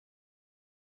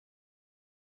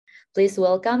Please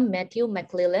welcome Matthew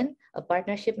McClelland, a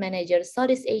Partnership Manager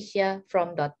Southeast Asia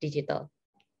from Dot Digital.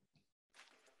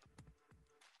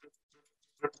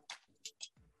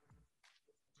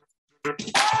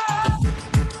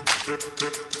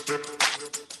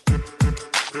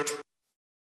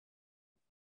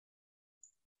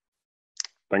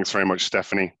 Thanks very much,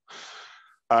 Stephanie.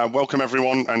 Welcome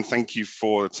everyone, and thank you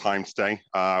for the time today.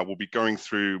 We'll be going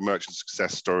through merchant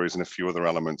success stories and a few other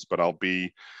elements, but I'll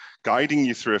be guiding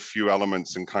you through a few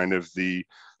elements and kind of the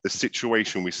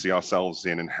situation we see ourselves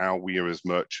in and how we are as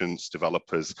merchants,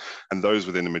 developers, and those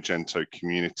within the Magento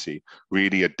community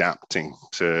really adapting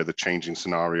to the changing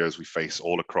scenarios we face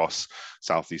all across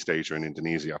Southeast Asia and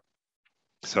Indonesia.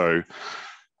 So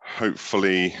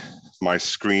hopefully my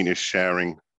screen is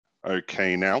sharing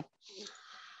okay now.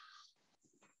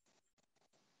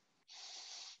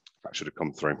 That should have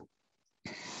come through.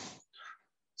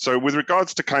 So with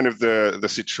regards to kind of the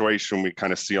situation we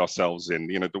kind of see ourselves in,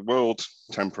 you know, the world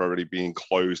temporarily being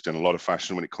closed in a lot of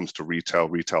fashion when it comes to retail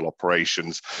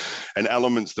operations, and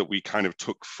elements that we kind of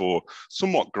took for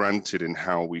somewhat granted in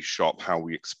how we shop, how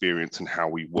we experience, and how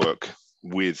we work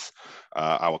with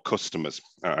our customers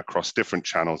across different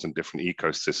channels and different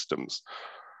ecosystems.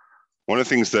 One of the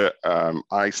things that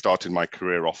I started my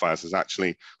career off as is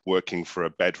actually working for a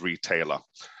bed retailer.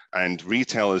 And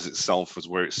retail as itself was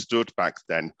where it stood back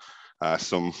then,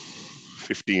 some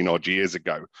 15 odd years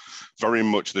ago. Very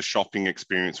much the shopping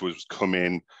experience was come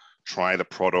in, try the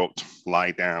product,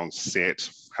 lie down, sit,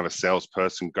 have a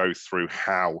salesperson go through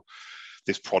how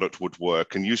this product would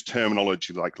work and use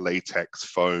terminology like latex,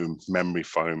 foam, memory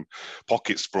foam,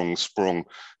 pocket sprung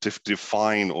to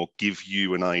define or give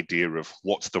you an idea of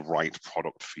what's the right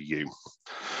product for you.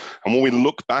 And when we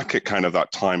look back at kind of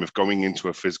that time of going into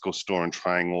a physical store and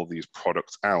trying all these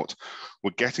products out,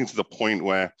 we're getting to the point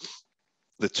where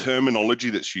the terminology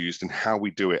that's used and how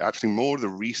we do it, actually more of the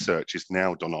research is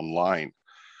now done online.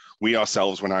 We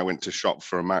ourselves, when I went to shop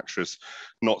for a mattress,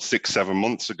 not 6-7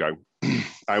 months ago,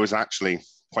 I was actually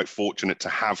quite fortunate to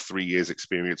have 3 years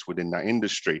experience within that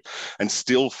industry and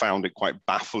still found it quite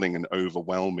baffling and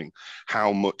overwhelming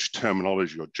how much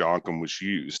terminology or jargon was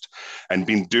used. And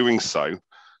been doing so,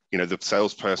 you know, the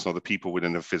salesperson or the people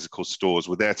within the physical stores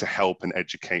were there to help and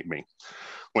educate me.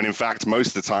 When in fact,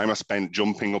 most of the time I spent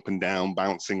jumping up and down,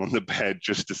 bouncing on the bed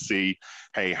just to see,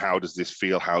 hey, how does this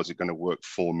feel? How is it going to work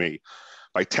for me?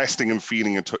 By testing and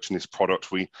feeling and touching this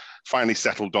product, we finally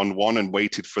settled on one and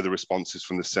waited for the responses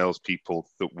from the salespeople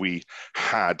that we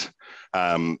had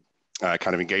kind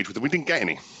of engaged with. And we didn't get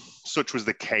any. Such was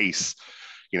the case,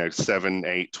 you know, 7,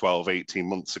 8, 12, 18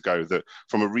 months ago, that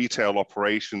from a retail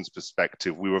operations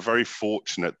perspective, we were very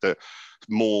fortunate that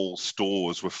mall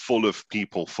stores were full of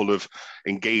people, full of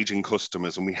engaging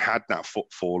customers, and we had that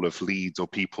footfall of leads or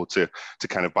people to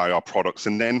kind of buy our products.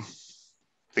 And then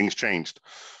things changed.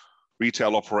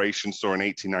 Retail operations saw an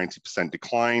 80-90%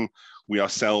 decline. We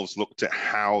ourselves looked at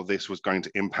how this was going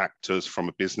to impact us from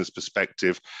a business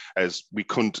perspective, as we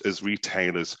couldn't, as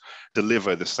retailers,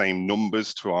 deliver the same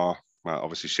numbers to our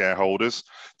obviously shareholders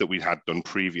that we had done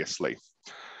previously.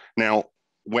 Now,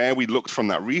 where we looked from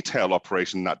that retail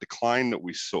operation, that decline that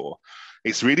we saw,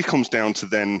 it really comes down to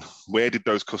then, where did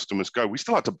those customers go? We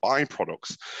still had to buy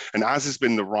products. And as has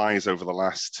been the rise over the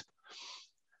last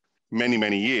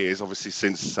many years, obviously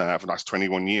since for the last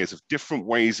 21 years, of different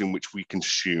ways in which we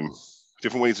consume,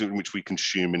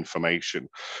 information.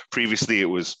 Previously, it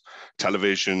was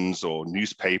televisions or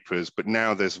newspapers, but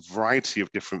now there's a variety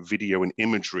of different video and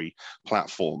imagery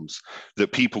platforms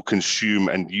that people consume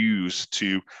and use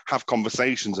to have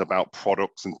conversations about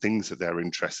products and things that they're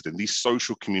interested in. These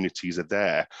social communities are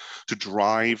there to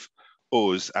drive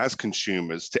us as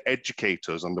consumers, to educate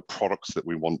us on the products that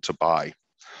we want to buy.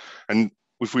 And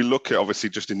if we look at, obviously,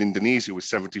 just in Indonesia, with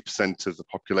 70% of the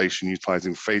population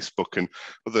utilizing Facebook and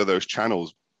other those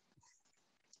channels,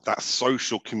 that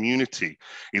social community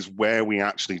is where we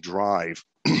actually drive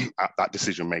at that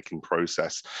decision-making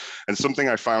process. And something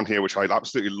I found here, which I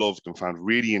absolutely loved and found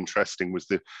really interesting, was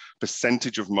the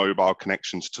percentage of mobile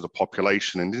connections to the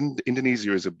population. And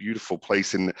Indonesia is a beautiful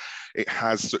place in that it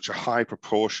has such a high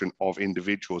proportion of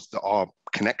individuals that are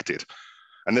connected.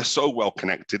 And they're so well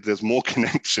connected, there's more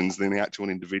connections than the actual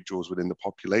individuals within the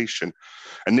population.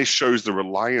 And this shows the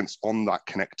reliance on that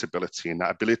connectability and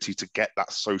that ability to get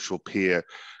that social peer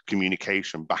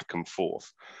communication back and forth.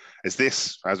 As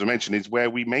this, as I mentioned, is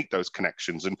where we make those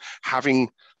connections, and having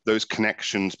those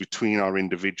connections between our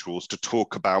individuals to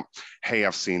talk about, hey,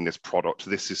 I've seen this product,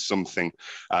 this is something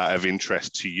of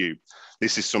interest to you.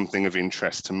 this is something of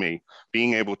interest to me.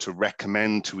 Being able to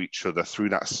recommend to each other through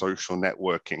that social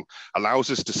networking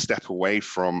allows us to step away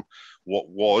from what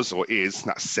was or is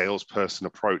that salesperson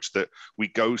approach, that we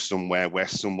go somewhere where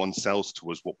someone sells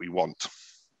to us what we want.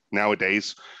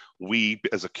 Nowadays, we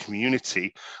as a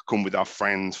community come with our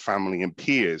friends, family, and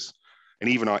peers, and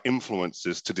even our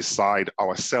influencers, to decide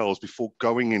ourselves before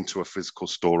going into a physical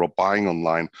store or buying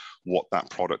online what that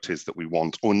product is that we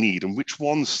want or need, and which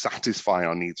ones satisfy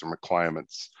our needs and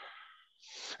requirements.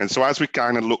 And so as we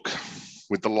kind of look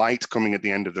with the light coming at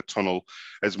the end of the tunnel,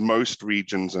 as most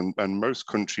regions and most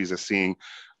countries are seeing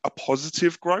a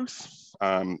positive growth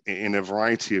in a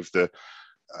variety of the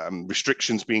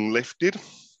restrictions being lifted,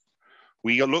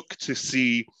 we look to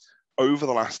see over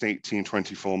the last 18,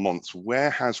 24 months, where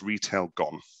has retail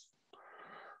gone?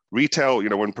 Retail,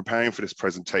 when preparing for this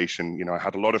presentation, I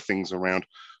had a lot of things around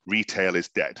retail is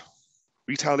dead.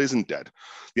 Retail isn't dead.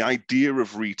 The idea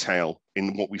of retail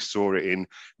in what we saw it in,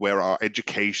 where our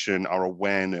education, our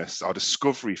awareness, our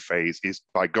discovery phase is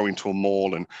by going to a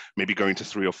mall and maybe going to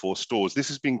 3 or 4 stores.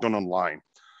 This is being done online.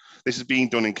 This is being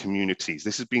done in communities.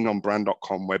 This is being on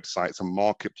brand.com websites and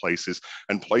marketplaces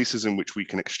and places in which we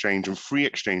can exchange and free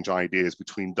exchange ideas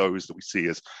between those that we see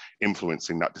as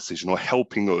influencing that decision or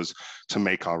helping us to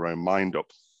make our own mind up.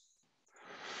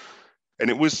 And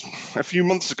it was a few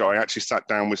months ago, I actually sat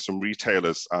down with some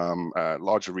retailers,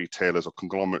 larger retailers or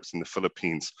conglomerates in the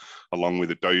Philippines, along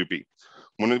with Adobe.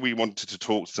 One that we wanted to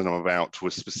talk to them about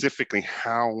was specifically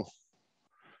how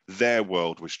their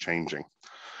world was changing.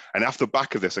 And after the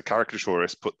back of this, a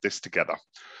caricaturist put this together,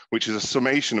 which is a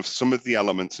summation of some of the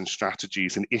elements and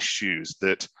strategies and issues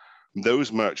that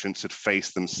those merchants had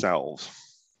faced themselves.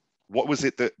 What was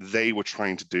it that they were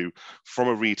trying to do from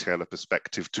a retailer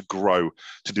perspective to grow,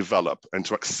 to develop, and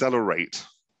to accelerate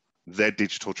their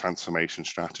digital transformation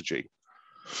strategy?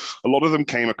 A lot of them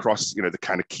came across, the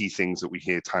kind of key things that we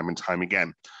hear time and time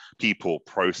again: people,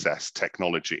 process,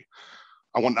 technology.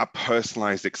 I want that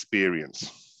personalized experience.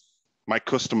 My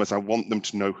customers, I want them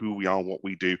to know who we are, what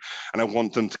we do, and I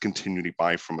want them to continually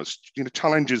buy from us.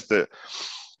 Challenges that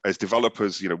as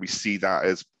developers, we see that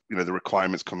as, the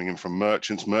requirements coming in from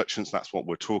merchants. Merchants, that's what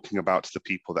we're talking about, to the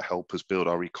people that help us build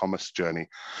our e-commerce journey.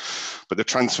 But the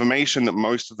transformation that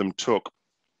most of them took,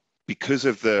 because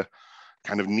of the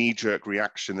kind of knee-jerk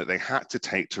reaction that they had to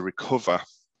take to recover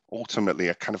ultimately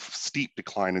a kind of steep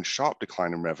decline and sharp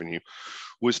decline in revenue,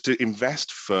 was to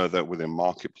invest further within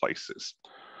marketplaces.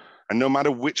 And no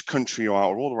matter which country you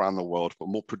are, all around the world, but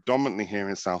more predominantly here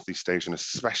in Southeast Asia, and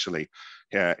especially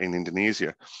here in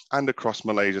Indonesia and across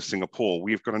Malaysia, Singapore,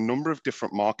 we've got a number of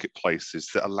different marketplaces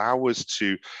that allow us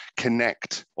to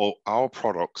connect our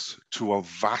products to a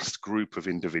vast group of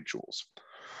individuals.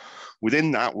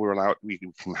 Within that, we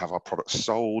can have our products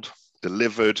sold,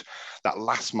 delivered. That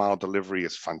last mile delivery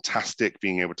is fantastic,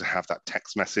 being able to have that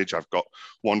text message. I've got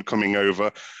one coming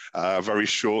over very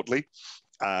shortly.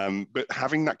 But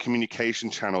having that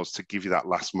communication channels to give you that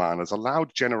last mile has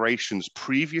allowed generations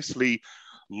previously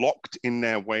locked in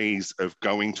their ways of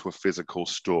going to a physical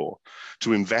store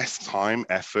to invest time,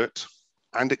 effort,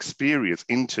 and experience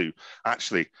into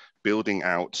actually building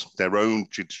out their own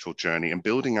digital journey and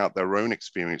building out their own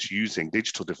experience using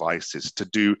digital devices to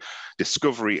do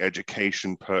discovery,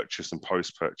 education, purchase, and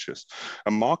post-purchase.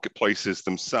 And marketplaces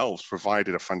themselves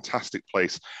provided a fantastic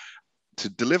place to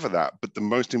deliver that. But the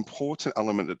most important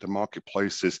element that the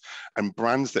marketplaces and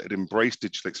brands that had embraced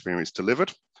digital experience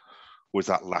delivered was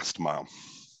that last mile.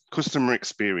 Customer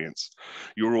experience,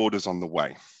 your order's on the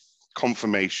way.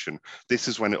 Confirmation, this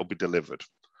is when it'll be delivered.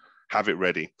 Have it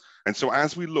ready. And so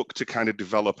as we look to kind of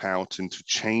develop out and to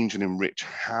change and enrich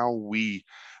how we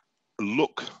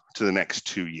look to the next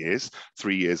 2 years,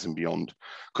 3 years and beyond,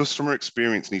 customer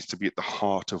experience needs to be at the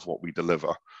heart of what we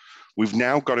deliver. We've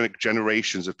now got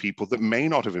generations of people that may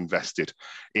not have invested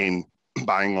in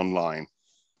buying online,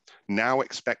 now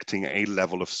expecting a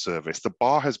level of service. The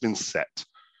bar has been set.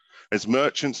 As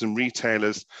merchants and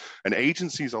retailers and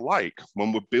agencies alike,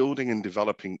 when we're building and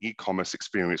developing e-commerce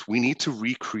experience, we need to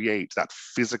recreate that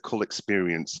physical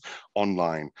experience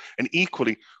online and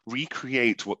equally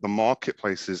recreate what the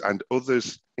marketplaces and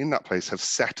others in that place have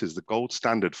set as the gold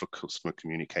standard for customer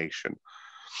communication.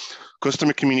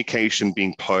 Customer communication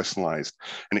being personalized,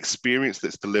 an experience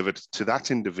that's delivered to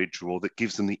that individual that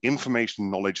gives them the information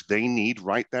and knowledge they need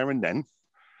right there and then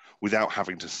without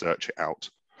having to search it out.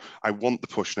 I want the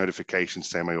push notification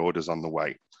saying my order's on the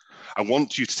way. I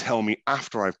want you to tell me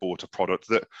after I've bought a product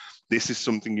that this is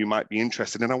something you might be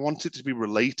interested in. I want it to be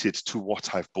related to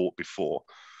what I've bought before.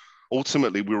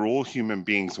 Ultimately, we're all human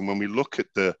beings. And when we look at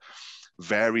the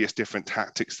various different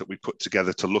tactics that we put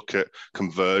together to look at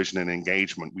conversion and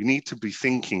engagement, we need to be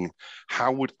thinking,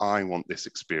 how would I want this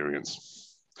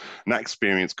experience? And that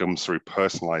experience comes through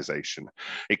personalization.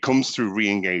 It comes through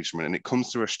re-engagement, and it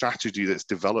comes through a strategy that's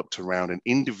developed around an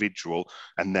individual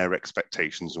and their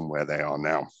expectations and where they are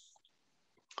now.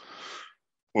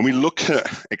 When we look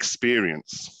at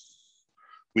experience,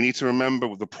 we need to remember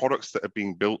with the products that are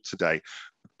being built today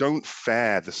don't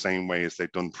fare the same way as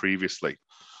they've done previously.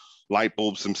 Light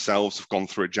bulbs themselves have gone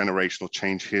through a generational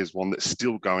change. Here's one that's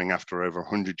still going after over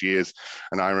 100 years.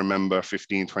 And I remember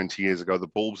 15, 20 years ago, the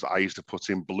bulbs that I used to put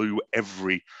in blew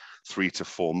every 3 to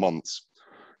 4 months.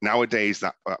 Nowadays,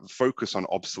 that focus on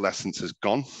obsolescence has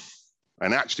gone.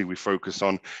 And actually, we focus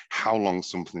on how long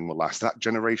something will last. That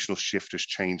generational shift has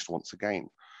changed once again.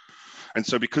 And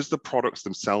so because the products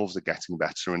themselves are getting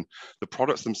better and the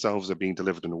products themselves are being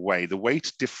delivered in a way, the way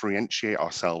to differentiate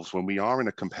ourselves when we are in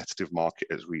a competitive market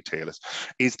as retailers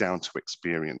is down to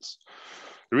experience.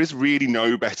 There is really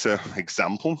no better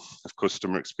example of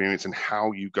customer experience and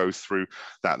how you go through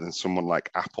that than someone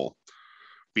like Apple.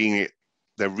 Being it,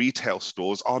 their retail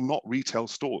stores are not retail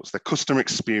stores, they're customer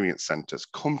experience centers.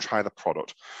 Come try the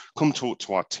product, come talk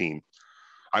to our team.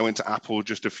 I went to Apple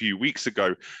just a few weeks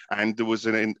ago, and there was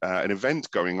an event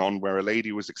going on where a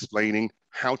lady was explaining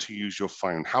how to use your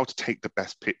phone, how to take the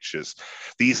best pictures.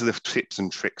 These are the tips and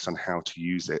tricks on how to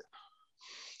use it.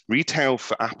 Retail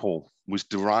for Apple was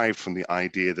derived from the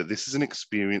idea that this is an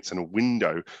experience and a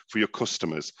window for your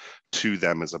customers to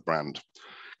them as a brand.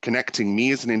 Connecting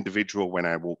me as an individual when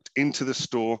I walked into the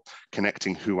store,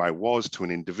 connecting who I was to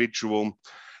an individual,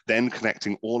 then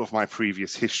connecting all of my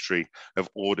previous history of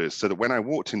orders so that when I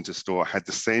walked into store, I had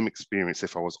the same experience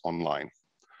if I was online.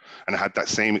 And I had that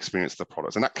same experience with the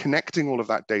products. And that connecting all of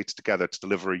that data together to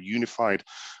deliver a unified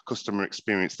customer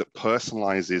experience that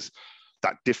personalizes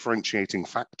that differentiating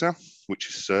factor, which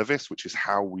is service, which is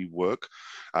how we work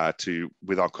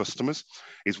with our customers,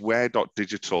 is where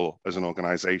Digital as an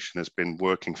organization has been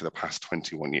working for the past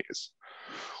 21 years.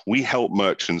 We help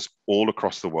merchants all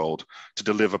across the world to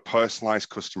deliver personalized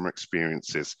customer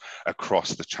experiences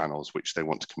across the channels which they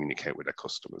want to communicate with their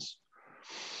customers.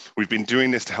 We've been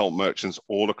doing this to help merchants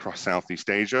all across Southeast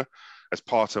Asia as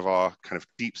part of our kind of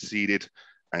deep-seated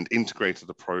and integrated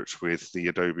approach with the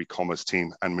Adobe Commerce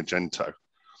team and Magento.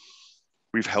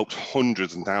 We've helped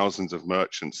hundreds and thousands of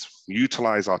merchants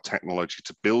utilize our technology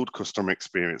to build customer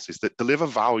experiences that deliver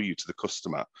value to the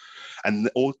customer, and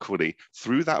equally,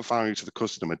 through that value to the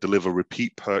customer, deliver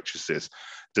repeat purchases,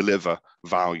 deliver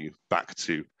value back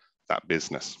to that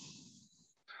business.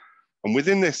 And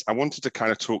within this, I wanted to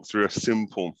kind of talk through a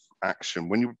simple action.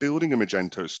 When you're building a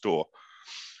Magento store,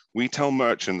 we tell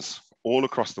merchants all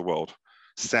across the world,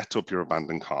 set up your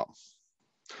abandoned cart.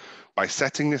 By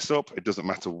setting this up, it doesn't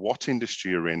matter what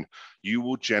industry you're in, you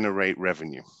will generate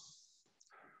revenue.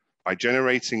 By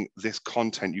generating this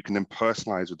content, you can then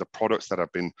personalize with the products that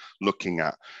I've been looking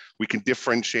at. We can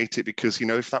differentiate it because,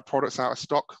 if that product's out of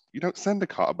stock, you don't send a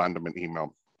cart abandonment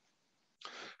email.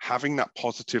 Having that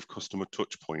positive customer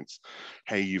touch points.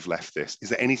 Hey, you've left this. Is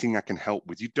there anything I can help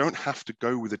with? You don't have to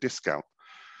go with a discount.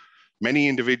 Many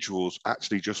individuals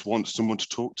actually just want someone to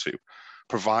talk to.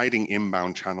 Providing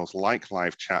inbound channels like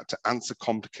live chat to answer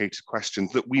complicated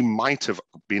questions that we might have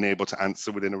been able to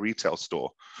answer within a retail store.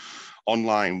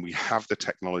 Online, we have the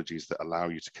technologies that allow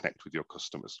you to connect with your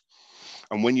customers.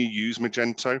 And when you use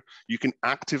Magento, you can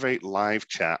activate live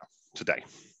chat today,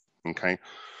 okay?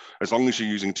 As long as you're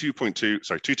using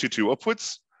 222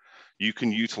 upwards, you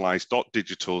can utilize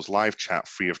Digital's live chat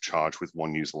free of charge with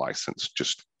one user license.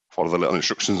 Just follow the little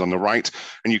instructions on the right,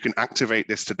 and you can activate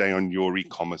this today on your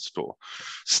e-commerce store.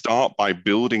 Start by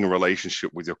building a relationship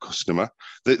with your customer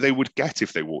that they would get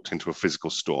if they walked into a physical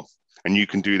store. And you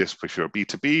can do this if you're a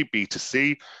B2B,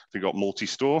 B2C, if you've got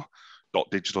multi-store.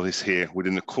 Digital is here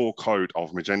within the core code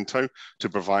of Magento to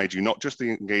provide you not just the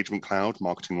engagement cloud,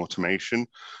 marketing automation,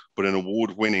 but an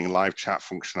award-winning live chat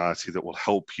functionality that will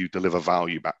help you deliver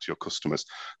value back to your customers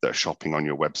that are shopping on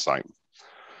your website.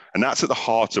 And that's at the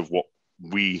heart of what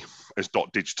we as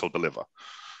Digital deliver.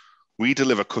 We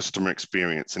deliver customer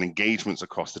experience and engagements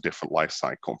across the different life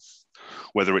cycle,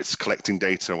 whether it's collecting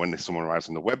data when someone arrives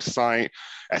on the website,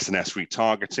 SNS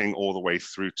retargeting, all the way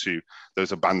through to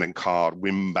those abandoned cart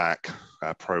win-back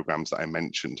programs that I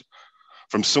mentioned.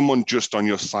 From someone just on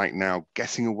your site now,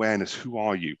 getting awareness, who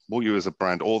are you as a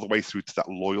brand, all the way through to that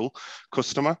loyal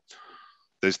customer.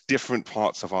 There's different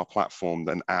parts of our platform,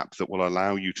 an app that will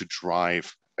allow you to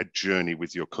drive a journey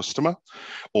with your customer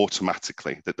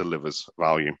automatically that delivers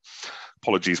value.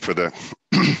 Apologies for the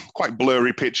quite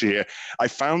blurry picture here. I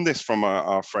found this from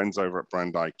our friends over at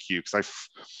Brand IQ because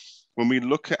When we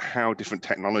look at how different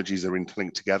technologies are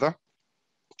interlinked together,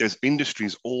 there's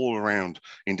industries all around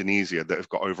Indonesia that have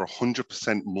got over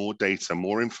 100% more data,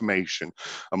 more information,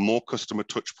 and more customer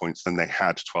touch points than they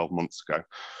had 12 months ago.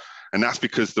 And that's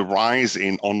because the rise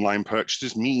in online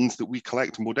purchases means that we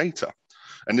collect more data.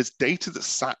 And there's data that's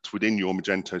sat within your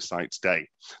Magento site today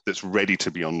that's ready to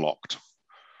be unlocked.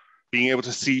 Being able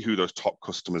to see who those top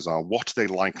customers are, what are they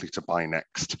likely to buy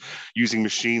next, using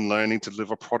machine learning to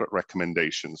deliver product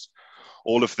recommendations.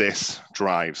 All of this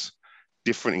drives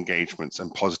different engagements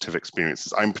and positive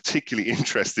experiences. I'm particularly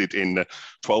interested in the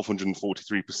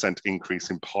 1,243% increase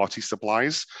in party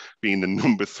supplies being the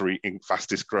number 3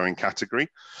 fastest growing category.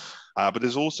 But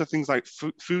there's also things like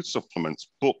food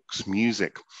supplements, books,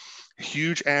 music, a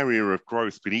huge area of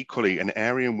growth, but equally an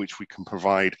area in which we can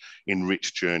provide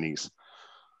enriched journeys.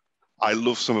 I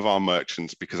love some of our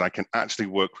merchants because I can actually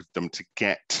work with them to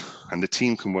get, and the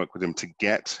team can work with them to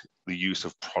get the use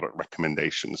of product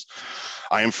recommendations.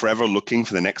 I am forever looking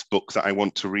for the next book that I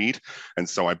want to read. And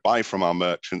so I buy from our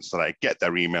merchants so that I get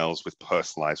their emails with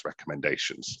personalized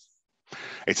recommendations.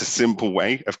 It's a simple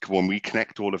way of when we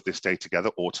connect all of this data together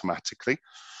automatically.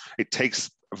 It takes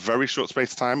a very short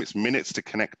space of time. It's minutes to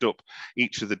connect up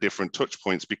each of the different touch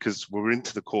points because we're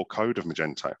into the core code of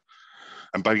Magento.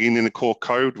 And by being in the core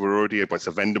code, we're already able, it's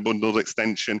a vendor bundled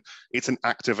extension. It's an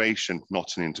activation,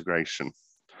 not an integration.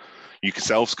 You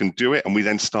yourselves can do it, and we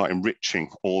then start enriching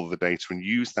all the data and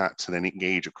use that to then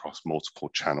engage across multiple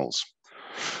channels.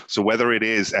 So whether it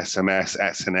is SMS,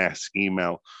 SNS,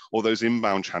 email, or those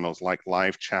inbound channels like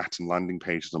live chat and landing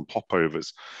pages and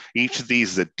popovers, each of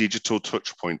these is a digital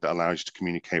touch point that allows you to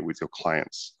communicate with your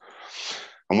clients.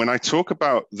 And when I talk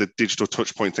about the digital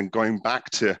touch points and going back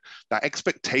to that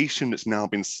expectation that's now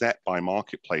been set by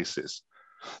marketplaces,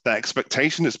 that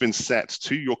expectation that's been set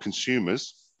to your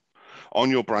consumers on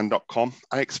your brand.com,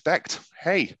 I expect,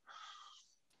 hey,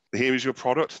 here is your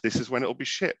product. This is when it will be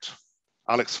shipped.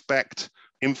 I'll expect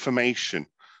information,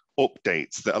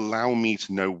 updates that allow me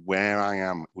to know where I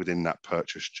am within that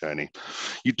purchase journey.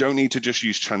 You don't need to just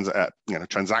use transactional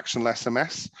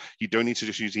SMS. You don't need to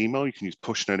just use email. You can use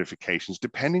push notifications,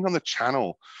 depending on the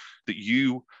channel that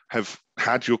you have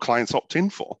had your clients opt in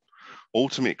for.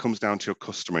 Ultimately, it comes down to your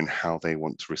customer and how they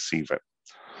want to receive it.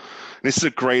 This is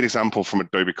a great example from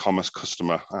Adobe Commerce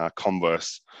customer,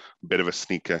 Converse, a bit of a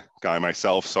sneaker guy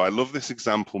myself. So I love this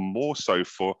example more so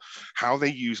for how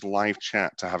they use live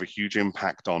chat to have a huge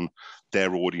impact on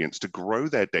their audience, to grow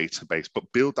their database,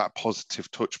 but build that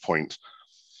positive touch point.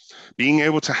 Being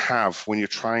able to have, when you're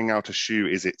trying out a shoe,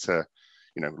 is it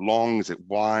long, is it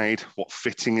wide, what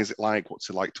fitting is it like, what's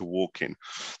it like to walk in?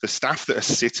 The staff that are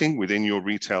sitting within your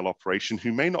retail operation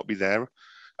who may not be there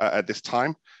at this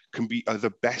time are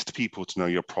the best people to know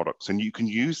your products. And you can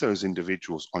use those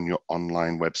individuals on your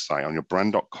online website, on your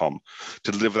brand.com,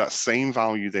 to deliver that same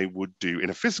value they would do in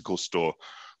a physical store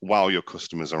while your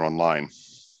customers are online.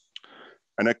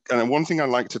 And one thing I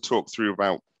like to talk through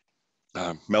about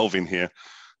Melvin here,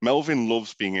 Melvin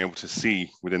loves being able to see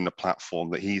within the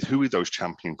platform that who those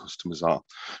champion customers are.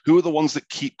 Who are the ones that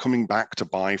keep coming back to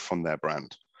buy from their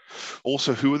brand?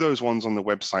 Also, who are those ones on the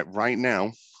website right now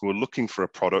who are looking for a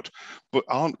product but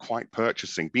aren't quite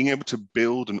purchasing? Being able to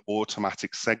build an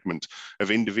automatic segment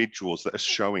of individuals that are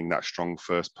showing that strong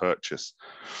first purchase.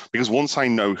 Because once I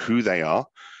know who they are,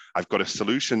 I've got a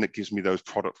solution that gives me those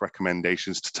product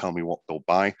recommendations to tell me what they'll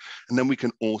buy. And then we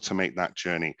can automate that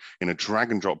journey in a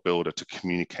drag and drop builder to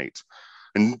communicate.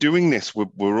 And doing this,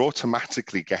 we're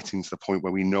automatically getting to the point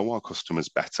where we know our customers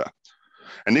better.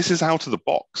 And this is out of the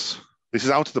box. This is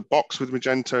out of the box with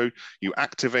Magento. You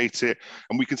activate it,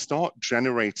 and we can start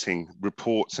generating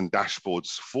reports and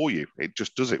dashboards for you. It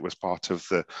just does it as part of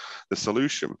the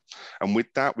solution. And with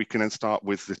that, we can then start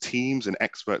with the teams and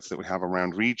experts that we have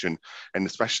around region, and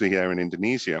especially here in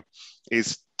Indonesia,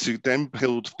 is to then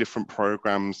build different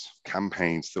programs,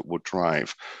 campaigns that will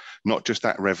drive not just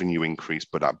that revenue increase,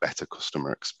 but that better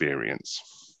customer experience.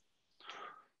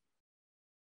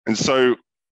 And so,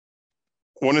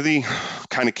 one of the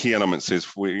kind of key elements is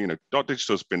Dot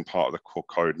Digital has been part of the core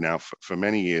code now for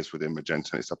many years within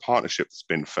Magento. It's a partnership that's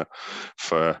been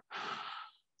for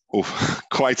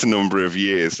quite a number of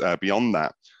years beyond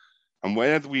that. And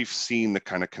where we've seen the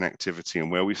kind of connectivity and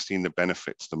where we've seen the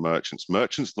benefits to merchants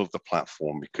love the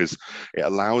platform because it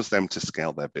allows them to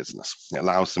scale their business. It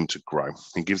allows them to grow.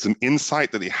 It gives them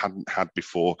insight that they hadn't had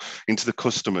before into the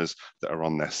customers that are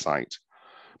on their site.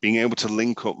 Being able to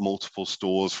link up multiple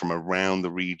stores from around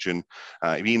the region,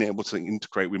 being able to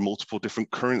integrate with multiple different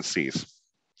currencies.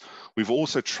 We've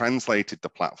also translated the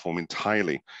platform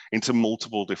entirely into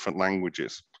multiple different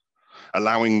languages.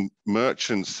 allowing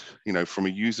merchants, from a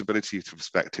usability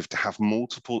perspective, to have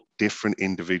multiple different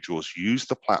individuals use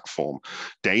the platform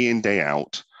day in, day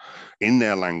out in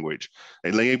their language.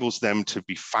 It enables them to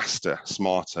be faster,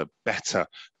 smarter, better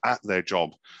at their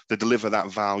job, to deliver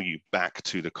that value back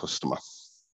to the customer.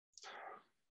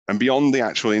 And beyond the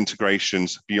actual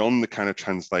integrations, beyond the kind of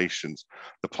translations,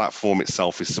 the platform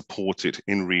itself is supported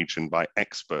in region by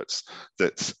experts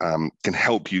that can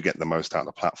help you get the most out of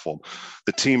the platform.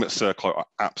 The team at SIRCLO are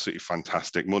absolutely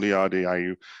fantastic. Mulyadi,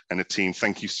 Ayu, and the team,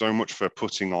 thank you so much for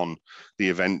putting on the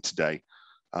event today.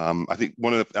 I think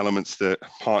one of the elements that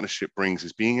partnership brings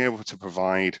is being able to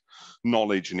provide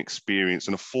knowledge and experience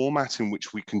in a format in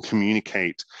which we can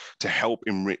communicate to help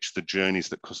enrich the journeys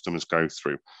that customers go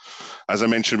through. As I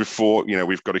mentioned before,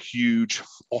 we've got a huge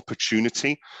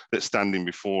opportunity that's standing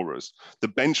before us. The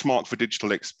benchmark for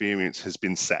digital experience has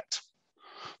been set.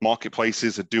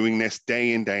 Marketplaces are doing this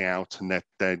day in, day out, and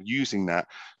they're using that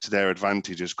to their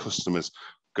advantage as customers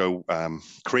go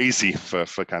crazy for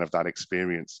kind of that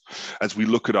experience. As we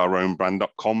look at our own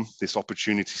brand.com, this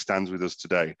opportunity stands with us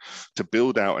today to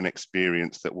build out an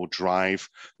experience that will drive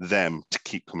them to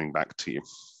keep coming back to you.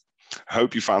 I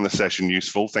hope you found the session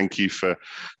useful. Thank you for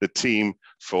the team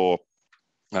for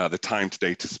the time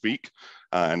today to speak.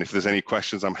 And if there's any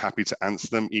questions, I'm happy to answer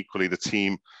them. Equally, the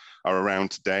team are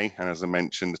around today. And as I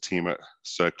mentioned, the team at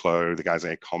SIRCLO, the guys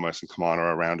at e-commerce and Kamana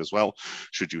are around as well,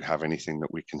 should you have anything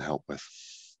that we can help with.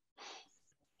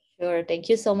 Sure. Thank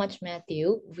you so much,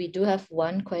 Matthew. We do have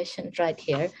one question right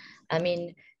here. I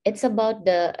mean, it's about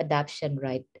the adaption,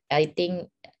 right? I think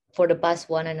for the past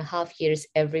 1.5 years,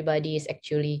 everybody is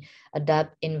actually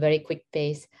adapt in very quick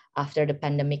pace after the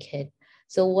pandemic hit.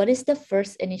 So what is the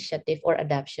first initiative or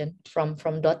adaption from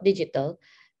Digital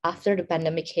after the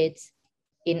pandemic hits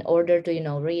in order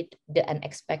to, read the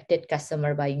unexpected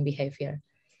customer buying behavior?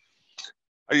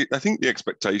 I think the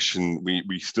expectation,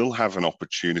 we still have an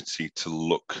opportunity to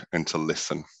look and to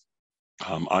listen.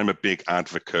 I'm a big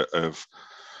advocate of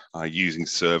using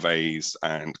surveys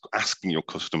and asking your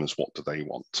customers what do they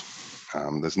want.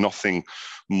 There's nothing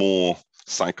more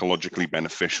psychologically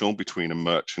beneficial between a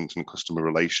merchant and customer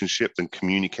relationship than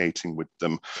communicating with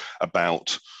them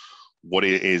about what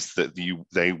it is that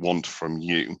they want from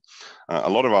you. A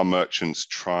lot of our merchants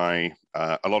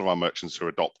are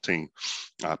adopting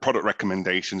product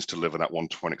recommendations to deliver that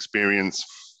one-to-one experience.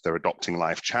 They're adopting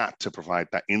live chat to provide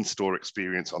that in-store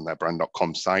experience on their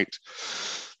brand.com site.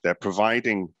 They're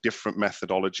providing different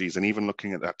methodologies and even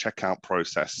looking at that checkout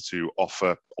process to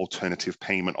offer alternative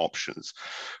payment options.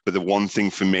 But the one thing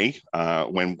for me,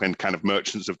 when kind of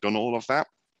merchants have done all of that,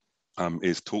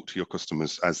 is talk to your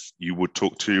customers as you would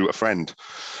talk to a friend.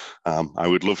 I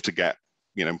would love to get,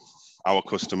 our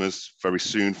customers very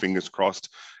soon, fingers crossed,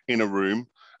 in a room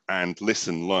and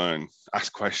listen, learn,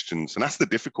 ask questions, and ask the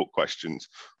difficult questions.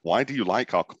 Why do you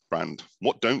like our brand?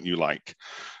 What don't you like?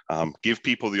 Give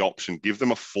people the option, give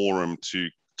them a forum to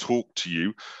talk to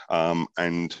you,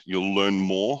 and you'll learn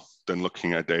more than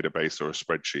looking at a database or a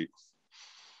spreadsheet.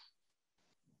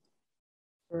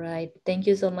 Right. Thank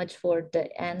you so much for the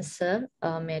answer,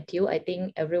 Matthew. I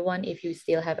think everyone, if you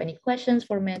still have any questions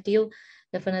for Matthew,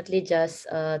 definitely just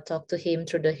talk to him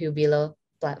through the Hubilo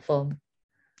platform.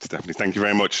 Definitely. Thank you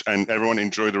very much. And everyone,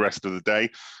 enjoy the rest of the day.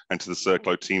 And to the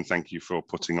SIRCLO team, thank you for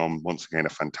putting on, once again, a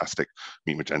fantastic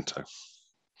Meet Magento.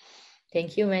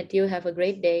 Thank you, Matthew. Have a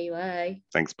great day. Bye.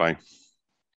 Thanks. Bye.